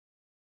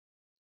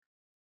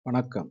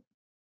Vanakkam.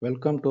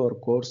 Welcome to our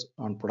course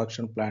on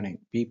Production Planning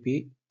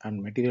 (PP)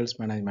 and Materials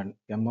Management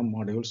MM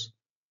modules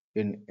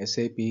in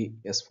SAP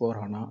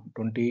S/4HANA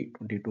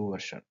 2022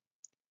 version.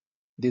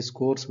 This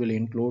course will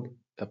include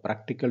a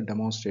practical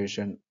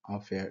demonstration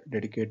of a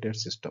dedicated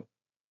system.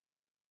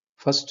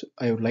 First,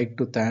 I would like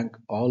to thank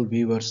all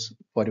viewers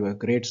for your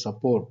great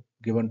support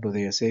given to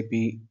the SAP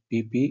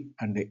PP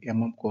and the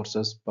MM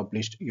courses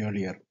published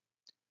earlier.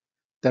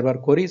 There were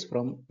queries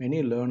from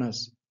many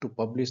learners to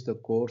publish the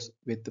course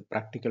with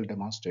practical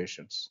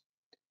demonstrations.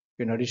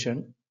 In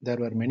addition, there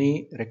were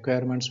many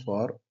requirements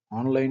for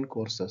online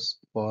courses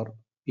for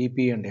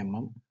PP and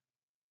MM.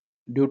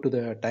 Due to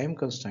the time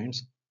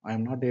constraints, I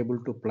am not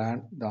able to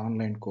plan the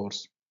online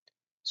course.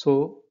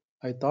 So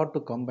I thought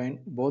to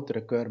combine both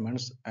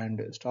requirements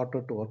and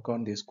started to work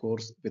on this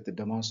course with the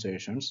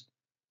demonstrations.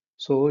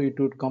 So it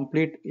would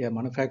complete a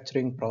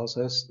manufacturing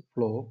process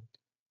flow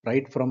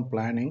right from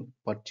planning,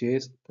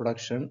 purchase,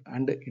 production,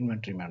 and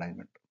inventory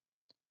management,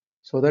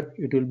 so that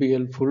it will be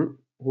helpful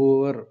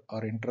whoever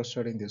are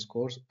interested in this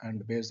course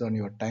and based on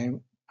your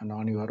time and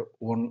on your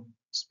own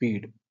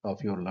speed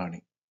of your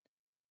learning.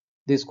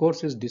 This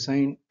course is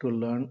designed to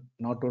learn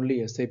not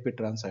only SAP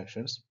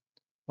transactions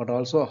but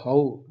also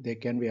how they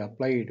can be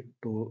applied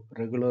to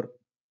regular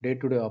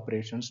day-to-day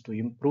operations to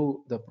improve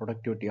the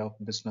productivity of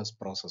business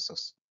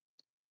processes.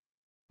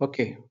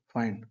 Okay,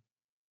 fine.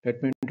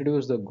 Let me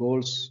introduce the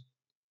goals,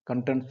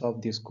 contents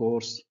of this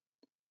course,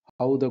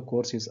 how the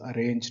course is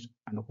arranged,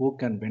 and who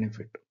can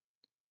benefit.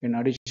 In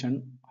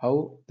addition,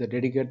 how the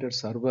dedicated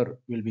server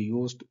will be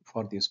used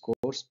for this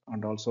course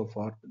and also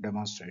for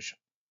demonstration.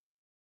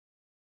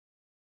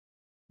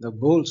 The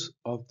goals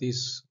of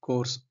this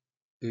course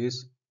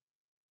is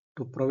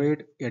to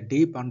provide a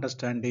deep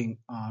understanding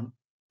on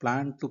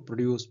plan to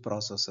produce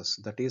processes,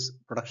 that is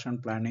production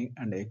planning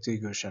and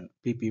execution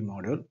PP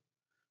module,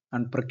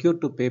 and procure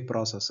to pay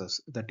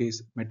processes, that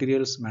is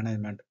materials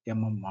management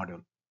MM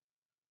module,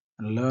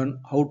 and learn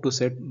how to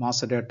set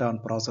master data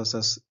and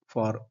processes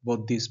for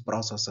both these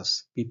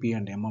processes PP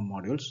and MM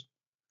modules.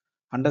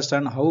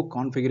 Understand how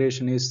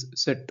configuration is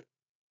set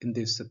in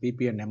this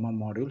PP and MM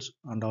modules,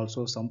 and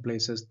also some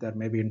places there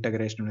may be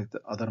integration with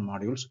other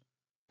modules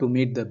to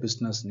meet the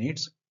business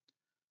needs,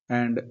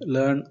 and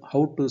learn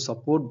how to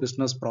support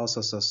business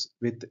processes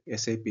with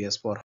SAP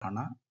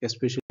S/4HANA,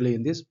 especially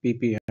in this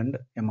PP and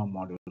MM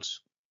modules.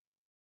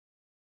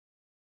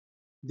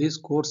 This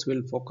course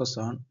will focus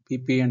on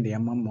PP and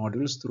MM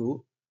modules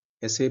through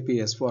SAP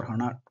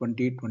S/4HANA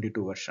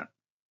 2022 version.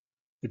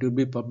 It will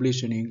be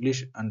published in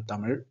English and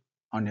Tamil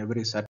on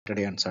every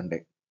Saturday and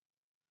Sunday.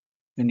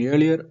 In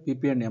earlier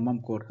PP and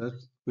MM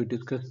courses, we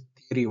discussed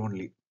theory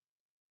only.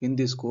 In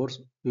this course,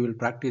 we will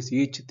practice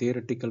each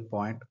theoretical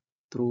point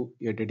through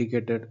a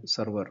dedicated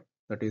server,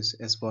 that is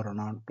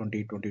S/4HANA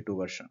 2022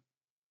 version.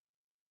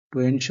 To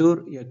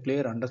ensure a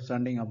clear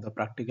understanding of the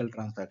practical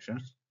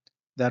transactions,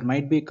 there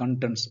might be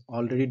contents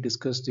already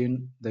discussed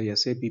in the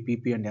SAP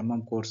PP and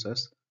MM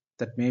courses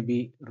that may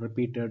be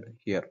repeated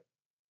here.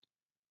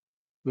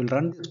 We'll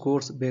run this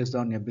course based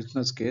on a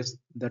business case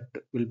that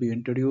will be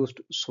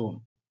introduced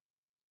soon.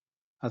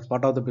 As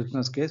part of the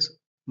business case,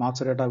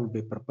 master data will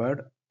be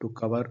prepared to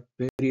cover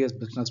various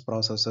business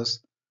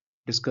processes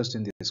discussed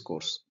in this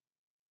course.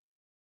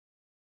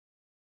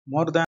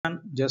 More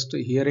than just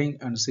hearing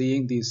and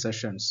seeing these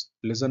sessions,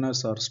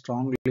 listeners are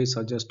strongly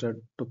suggested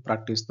to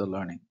practice the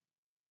learning.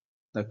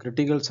 The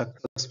critical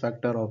success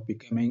factor of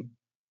becoming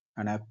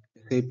an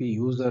SAP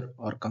user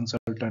or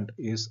consultant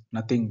is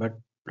nothing but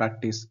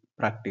practice,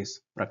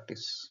 practice,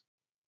 practice.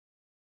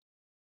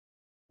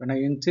 When I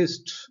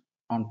insist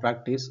on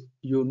practice,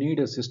 you need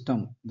a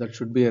system that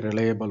should be a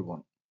reliable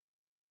one.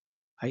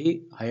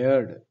 I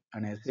hired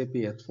an SAP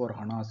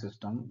S/4HANA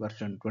system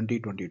version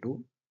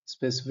 2022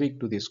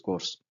 specific to this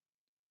course.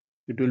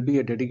 It will be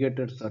a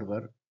dedicated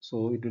server,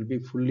 so it will be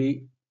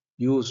fully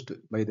used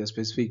by the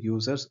specific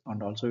users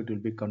and also it will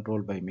be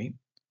controlled by me.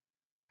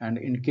 And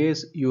in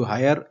case you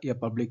hire a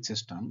public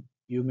system,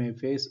 you may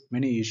face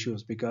many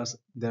issues because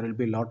there will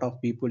be a lot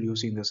of people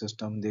using the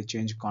system. They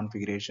change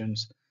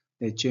configurations,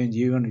 they change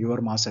even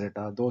your master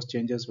data. Those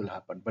changes will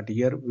happen. But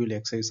here we will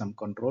exercise some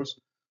controls.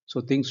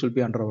 So things will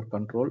be under our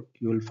control.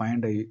 You will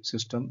find a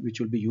system which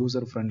will be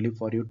user friendly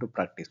for you to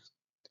practice.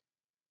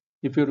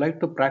 If you like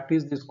to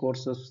practice these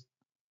courses,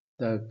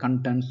 the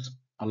contents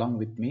along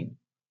with me,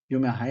 you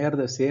may hire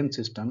the same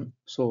system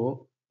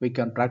so we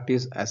can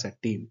practice as a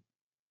team.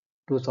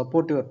 To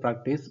support your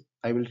practice,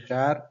 I will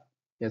share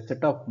a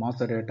set of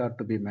master data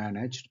to be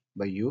managed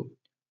by you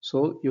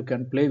so you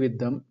can play with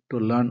them to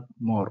learn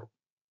more.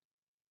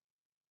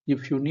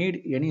 If you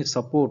need any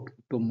support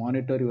to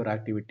monitor your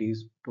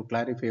activities, to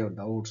clarify your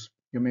doubts,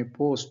 you may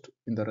post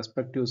in the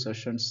respective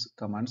sessions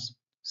comments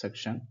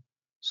section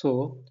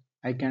so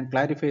I can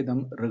clarify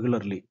them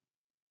regularly.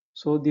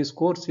 So this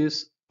course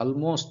is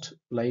almost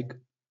like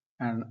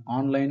an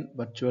online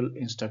virtual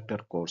instructor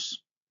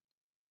course.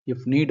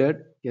 If needed,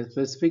 a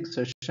specific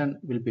session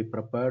will be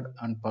prepared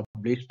and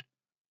published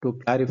to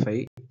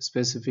clarify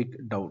specific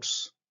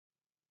doubts.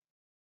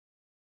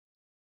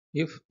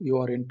 If you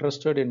are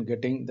interested in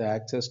getting the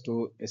access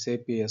to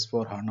SAP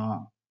S4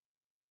 HANA,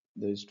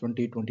 this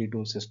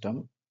 2022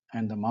 system,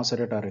 and the master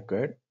data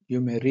required,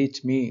 you may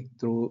reach me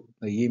through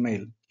the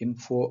email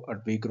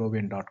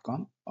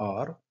info@vgrovian.com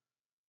or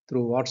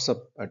through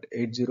WhatsApp at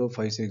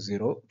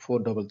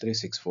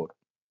 80560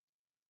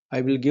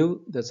 I will give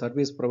the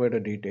service provider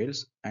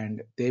details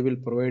and they will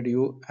provide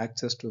you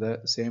access to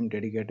the same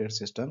dedicated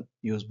system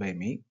used by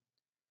me.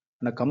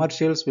 And the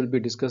commercials will be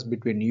discussed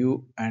between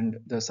you and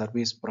the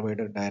service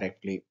provider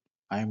directly.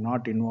 I am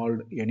not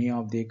involved in any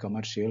of the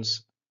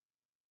commercials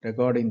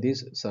regarding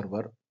this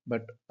server,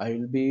 but I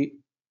will be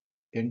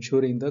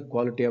ensuring the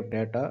quality of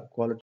data,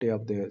 quality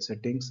of the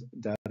settings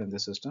there in the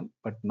system,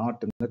 but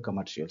not in the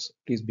commercials.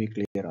 Please be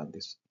clear on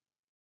this.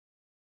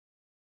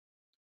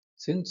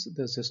 Since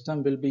the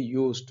system will be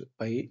used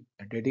by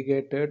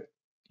dedicated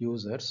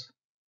users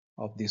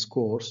of this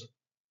course,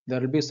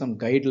 there will be some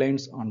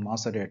guidelines on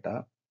master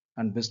data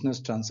and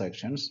business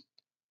transactions,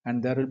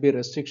 and there will be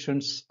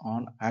restrictions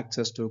on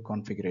access to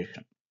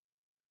configuration.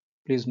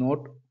 Please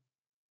note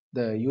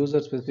the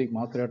user specific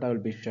master data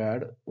will be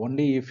shared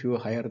only if you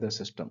hire the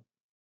system,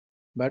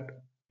 but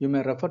you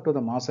may refer to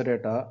the master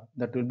data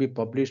that will be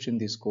published in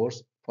this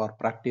course for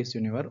practice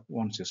in your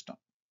own system.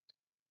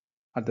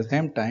 At the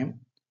same time,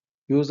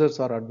 users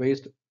are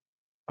advised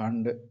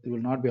and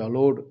will not be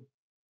allowed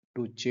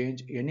to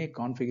change any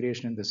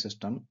configuration in the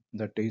system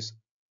that is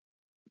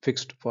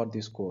fixed for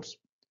this course.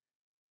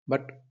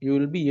 But you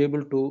will be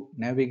able to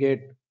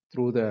navigate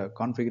through the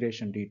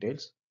configuration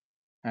details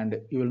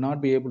and you will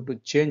not be able to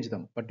change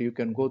them, but you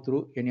can go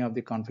through any of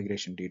the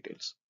configuration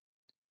details.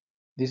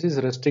 This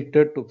is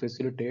restricted to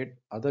facilitate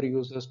other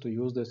users to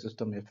use the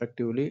system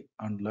effectively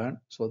and learn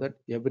so that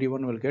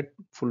everyone will get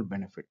full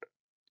benefit.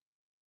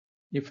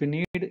 If you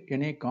need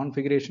any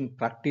configuration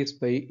practice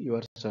by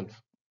yourself,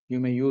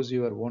 you may use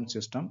your own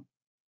system,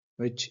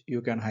 which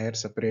you can hire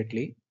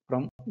separately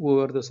from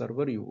whoever the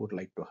server you would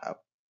like to have.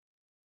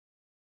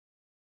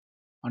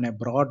 On a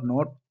broad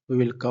note, we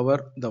will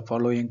cover the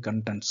following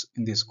contents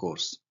in this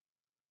course: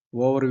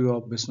 overview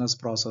of business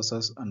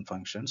processes and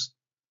functions,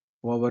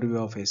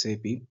 overview of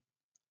SAP,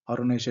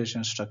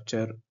 organization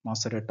structure,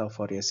 master data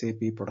for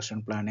SAP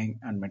production planning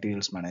and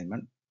materials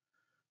management,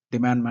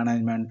 demand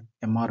management,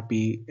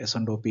 MRP,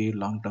 S&OP,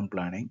 long-term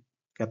planning,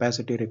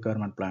 capacity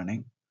requirement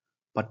planning,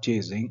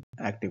 purchasing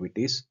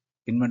activities,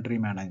 inventory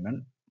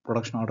management,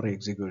 production order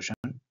execution,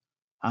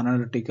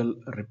 analytical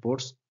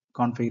reports,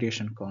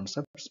 configuration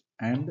concepts,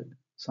 and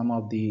some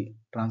of the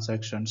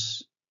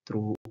transactions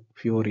through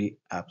Fiori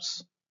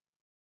apps.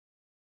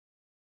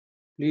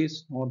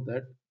 Please note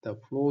that the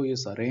flow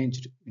is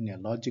arranged in a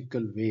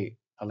logical way,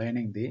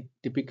 aligning the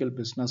typical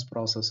business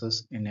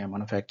processes in a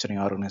manufacturing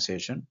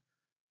organization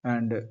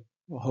and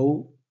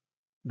how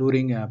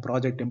during a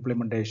project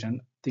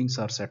implementation things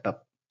are set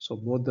up. So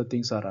both the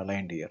things are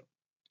aligned here.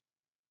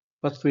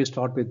 First, we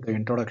start with the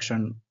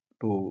introduction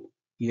to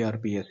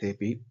ERP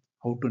SAP,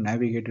 how to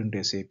navigate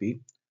into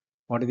SAP,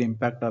 what is the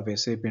impact of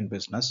SAP in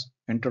business,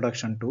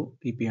 introduction to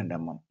PP and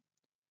MM.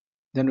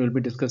 Then we'll be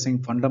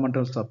discussing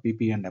fundamentals of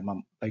PP and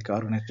MM like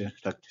organization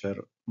structure,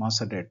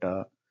 master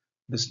data,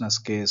 business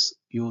case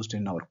used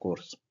in our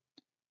course.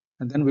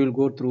 And then we'll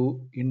go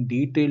through in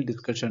detailed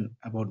discussion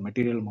about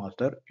material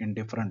master in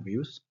different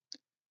views.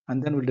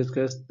 And then we'll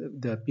discuss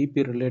the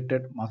PP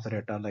related master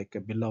data like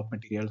a bill of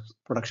materials,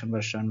 production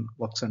version,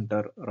 work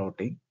center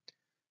routing.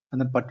 And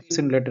then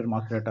purchasing related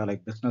master data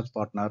like business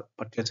partner,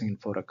 purchasing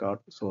info record,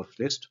 source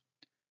list.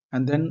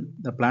 And then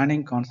the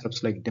planning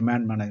concepts like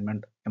demand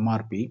management,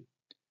 MRP,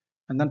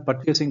 and then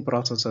purchasing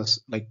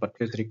processes like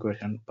purchase request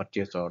and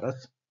purchase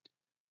orders,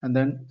 and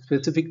then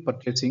specific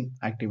purchasing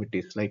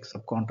activities like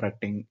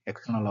subcontracting,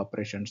 external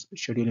operations,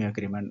 scheduling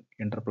agreement,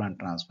 interplant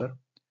transfer,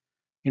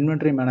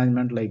 inventory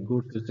management like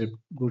goods receipt,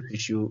 goods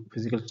issue,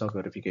 physical stock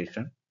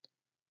verification,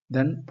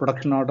 then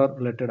production order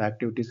related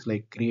activities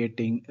like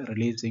creating,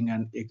 releasing,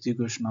 and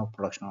execution of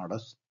production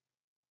orders,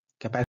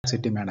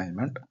 capacity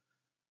management,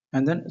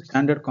 and then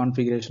standard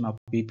configuration of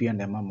PP and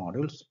MM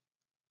modules.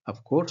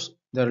 Of course,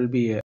 there will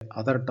be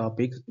other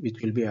topics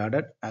which will be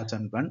added as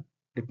and when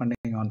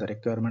depending on the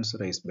requirements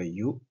raised by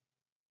you.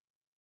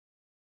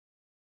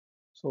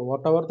 So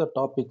whatever the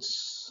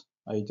topics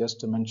I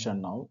just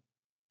mentioned now,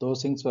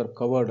 those things were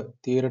covered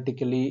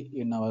theoretically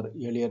in our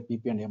earlier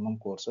PP and MM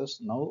courses.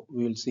 Now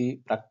we will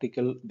see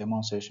practical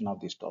demonstration of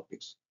these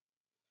topics.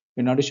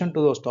 In addition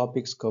to those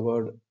topics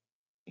covered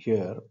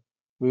here,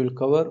 we will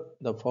cover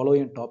the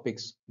following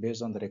topics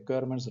based on the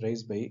requirements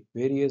raised by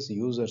various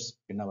users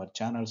in our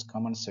channel's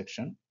comment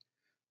section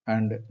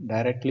and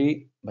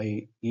directly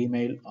by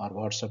email or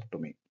WhatsApp to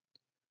me.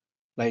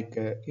 Like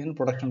in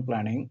production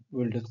planning,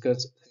 we'll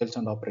discuss sales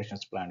and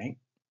operations planning,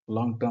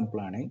 long-term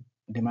planning,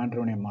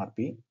 demand-driven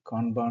MRP,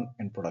 Kanban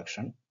in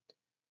production.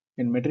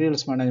 In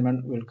materials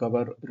management, we'll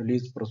cover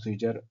release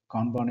procedure,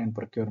 Kanban in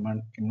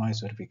procurement, invoice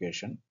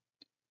verification.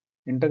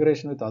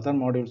 Integration with other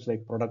modules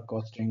like product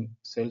costing,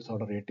 sales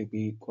order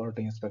ATP,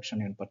 quality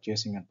inspection in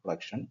purchasing and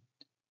production.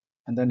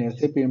 And then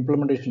SAP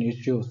implementation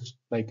issues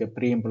like a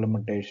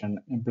pre-implementation,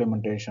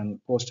 implementation,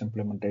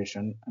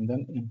 post-implementation, and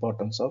then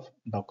importance of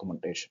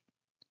documentation.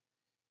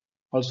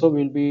 Also,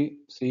 we'll be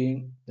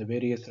seeing the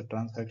various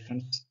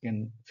transactions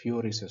in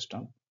Fiori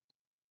system.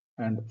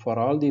 And for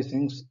all these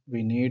things,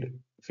 we need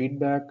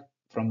feedback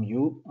from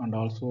you and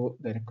also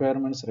the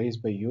requirements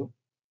raised by you.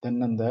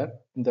 Then and there,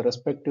 in the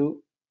respective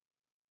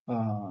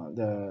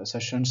the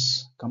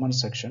sessions comment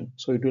section.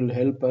 So it will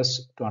help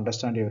us to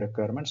understand your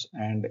requirements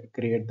and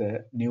create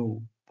the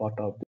new part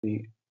of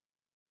the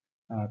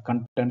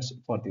contents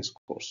for this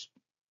course.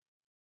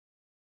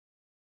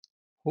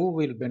 Who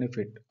will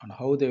benefit and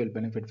how they will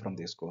benefit from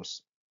this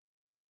course?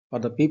 For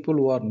the people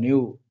who are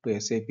new to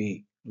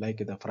SAP,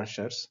 like the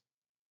freshers,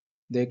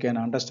 they can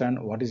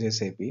understand what is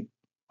SAP,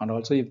 and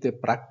also if they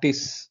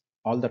practice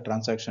all the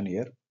transaction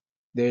here,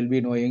 they will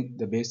be knowing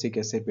the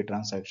basic SAP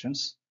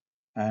transactions,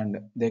 and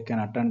they can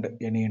attend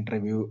any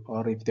interview,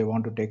 or if they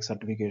want to take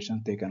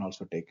certifications, they can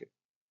also take it.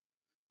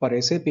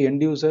 For SAP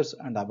end users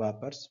and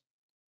ABAPers,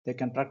 they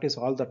can practice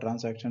all the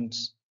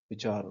transactions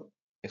which are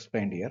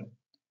explained here.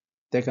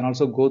 They can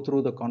also go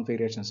through the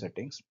configuration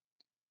settings,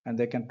 and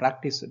they can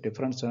practice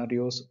different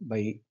scenarios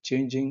by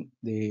changing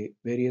the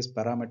various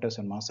parameters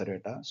in master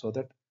data, so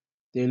that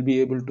they will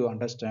be able to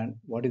understand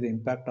what is the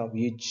impact of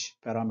each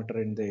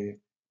parameter in the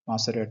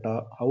master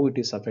data, how it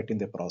is affecting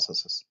the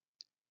processes.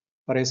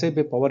 For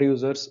SAP power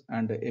users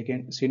and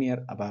again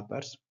senior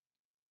ABAPers,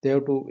 they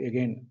have to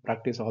again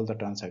practice all the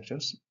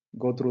transactions,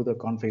 go through the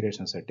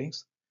configuration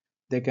settings.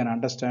 They can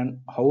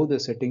understand how the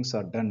settings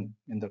are done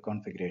in the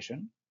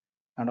configuration,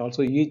 and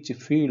also each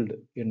field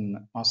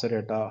in master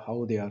data,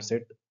 how they are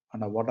set,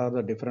 and what are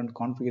the different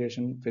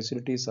configuration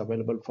facilities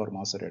available for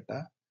master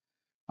data,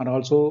 and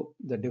also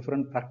the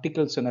different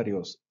practical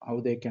scenarios,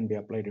 how they can be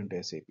applied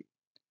into SAP.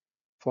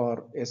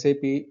 For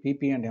SAP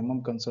PP and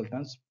MM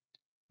consultants,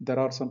 there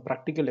are some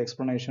practical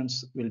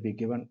explanations will be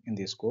given in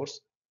this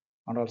course,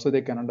 and also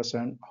they can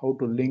understand how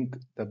to link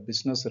the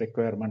business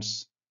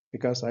requirements,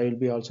 because I will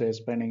be also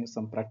explaining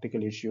some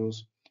practical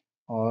issues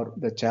or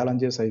the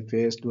challenges I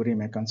faced during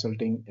my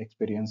consulting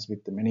experience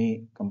with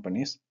many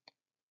companies,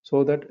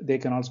 so that they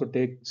can also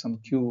take some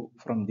cue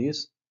from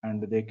these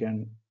and they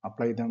can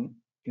apply them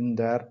in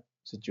their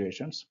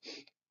situations.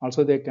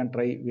 Also, they can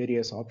try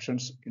various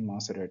options in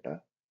master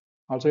data.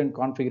 Also, in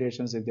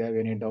configurations, if they have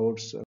any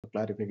doubts or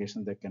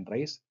clarifications, they can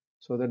raise,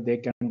 so that they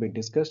can be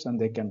discussed and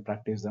they can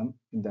practice them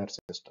in their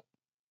system.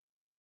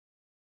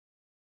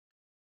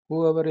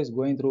 Whoever is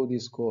going through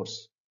this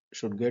course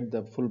should get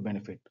the full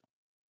benefit.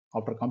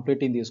 After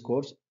completing this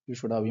course, you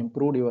should have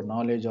improved your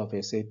knowledge of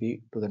SAP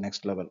to the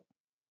next level.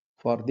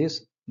 For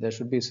this, there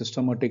should be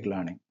systematic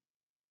learning.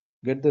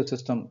 Get the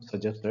system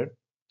suggested,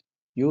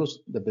 use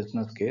the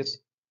business case,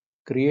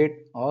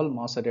 create all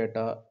master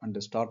data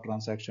and start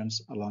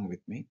transactions along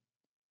with me.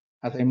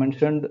 As I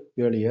mentioned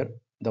earlier,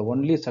 the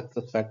only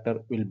success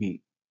factor will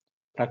be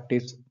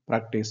practice,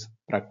 practice,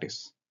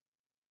 practice.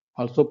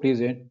 Also,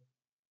 please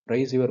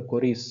raise your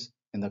queries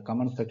in the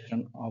comment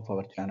section of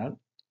our channel.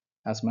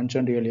 As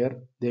mentioned earlier,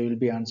 they will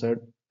be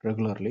answered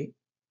regularly.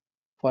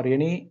 For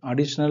any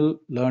additional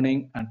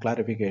learning and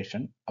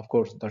clarification, of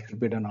course, that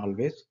should be done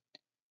always.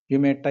 You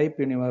may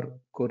type in your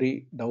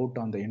query doubt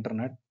on the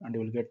internet and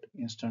you will get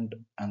instant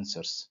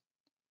answers.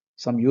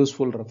 Some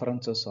useful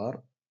references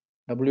are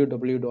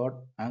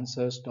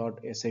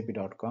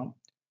www.answers.sap.com,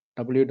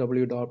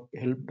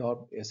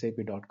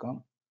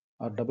 www.help.sap.com,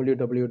 or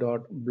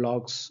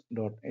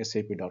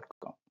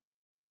www.blogs.sap.com.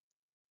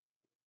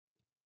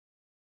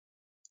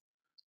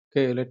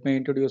 Okay, let me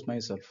introduce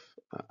myself.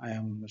 I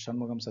am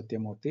Shanmugam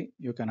Satyamurthy.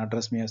 You can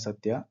address me as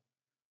Satya.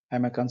 I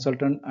am a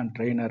consultant and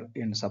trainer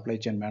in supply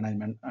chain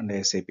management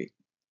and SAP.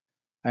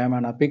 I am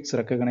an APIX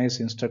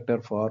recognized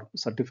instructor for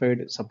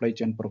Certified Supply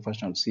Chain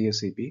Professional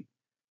CSCP,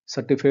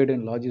 Certified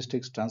in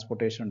Logistics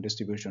Transportation and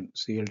Distribution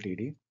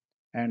CLTD,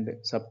 and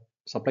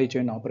Supply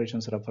Chain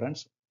Operations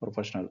Reference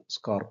Professional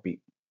SCORP.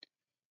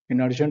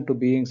 In addition to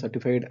being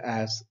certified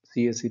as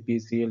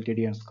CSCP,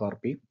 CLTD, and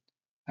SCORP,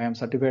 I am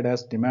certified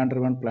as Demand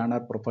Driven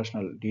Planner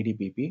Professional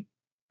DDPP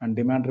and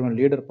Demand Driven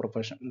Leader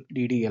Professional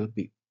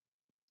DDLP.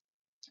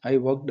 I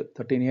worked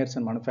 13 years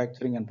in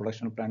manufacturing and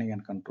production planning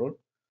and control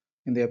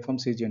in the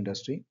FMCG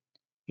industry,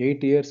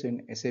 8 years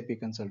in SAP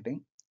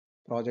consulting,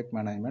 project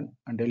management,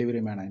 and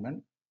delivery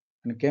management,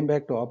 and came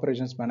back to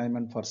operations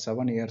management for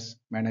 7 years,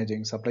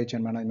 managing supply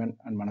chain management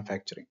and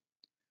manufacturing.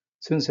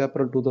 Since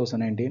April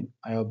 2019,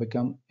 I have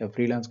become a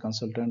freelance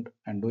consultant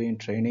and doing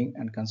training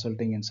and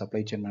consulting in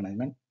supply chain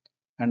management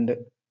and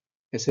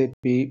SAP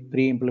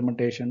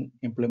pre-implementation,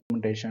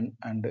 implementation,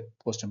 and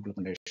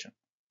post-implementation.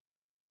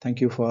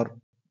 Thank you for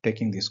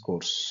taking this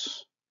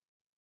course.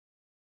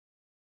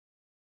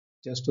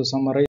 Just to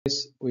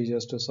summarize, we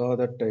just saw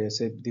that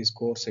this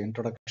course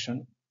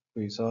introduction,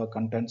 we saw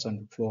contents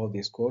and flow of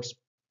this course,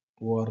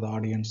 who are the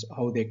audience,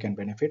 how they can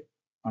benefit,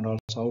 and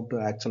also how to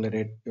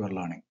accelerate your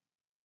learning.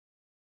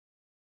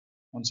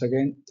 Once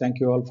again, thank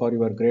you all for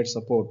your great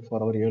support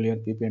for our earlier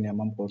PP and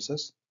MM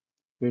courses.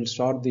 We will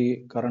start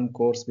the current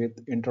course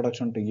with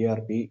Introduction to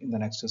ERP in the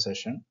next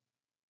session.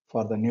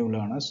 for the new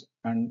learners,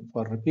 and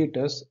for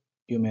repeaters,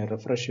 you may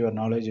refresh your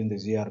knowledge in the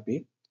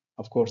ZRP.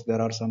 Of course,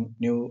 there are some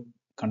new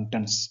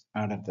contents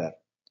added there.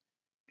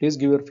 Please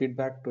give your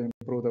feedback to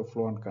improve the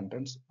flow and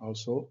contents.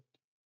 Also,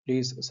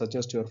 please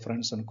suggest your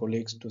friends and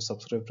colleagues to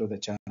subscribe to the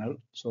channel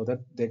so that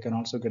they can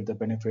also get the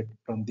benefit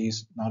from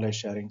these knowledge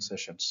sharing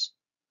sessions.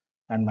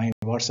 And my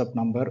WhatsApp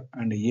number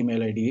and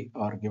email ID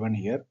are given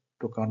here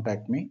to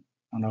contact me,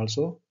 and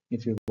also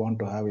if you want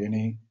to have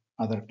any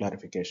other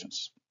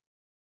clarifications.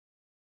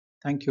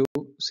 Thank you.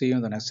 See you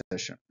in the next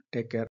session.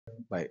 Take care.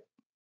 Bye.